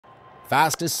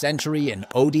Fastest century in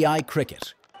ODI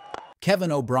cricket.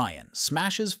 Kevin O'Brien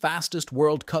smashes fastest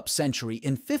World Cup century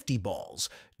in 50 balls.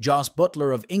 Jos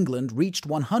Buttler of England reached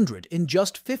 100 in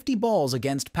just 50 balls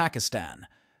against Pakistan.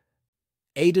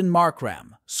 Aiden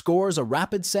Markram scores a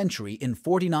rapid century in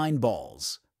 49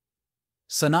 balls.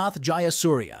 Sanath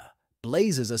Jayasuriya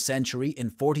blazes a century in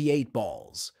 48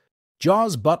 balls.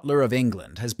 Jos Buttler of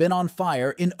England has been on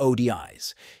fire in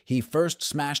ODIs. He first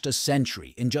smashed a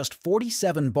century in just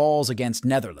 47 balls against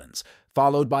Netherlands,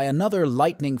 followed by another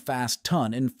lightning-fast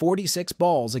ton in 46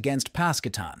 balls against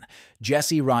Pakistan.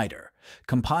 Ryder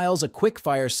compiles a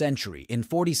quick-fire century in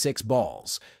 46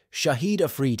 balls. Shahid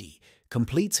Afridi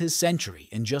completes his century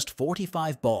in just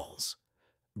 45 balls.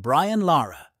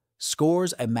 Lara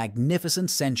scores a magnificent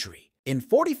century in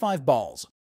 45 balls.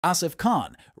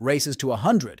 Asif races to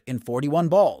 100 in 41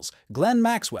 balls.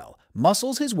 Maxwell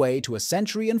muscles his way to a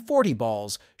century in 40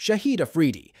 balls. Shahid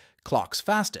Afridi clocks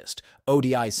fastest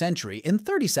ODI century in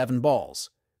 37 balls.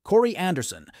 Corey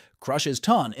Anderson crushes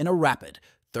ton in a rapid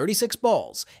 36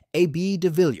 balls. AB de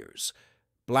Villiers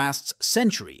blasts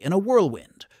century in a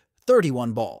whirlwind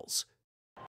 31 balls.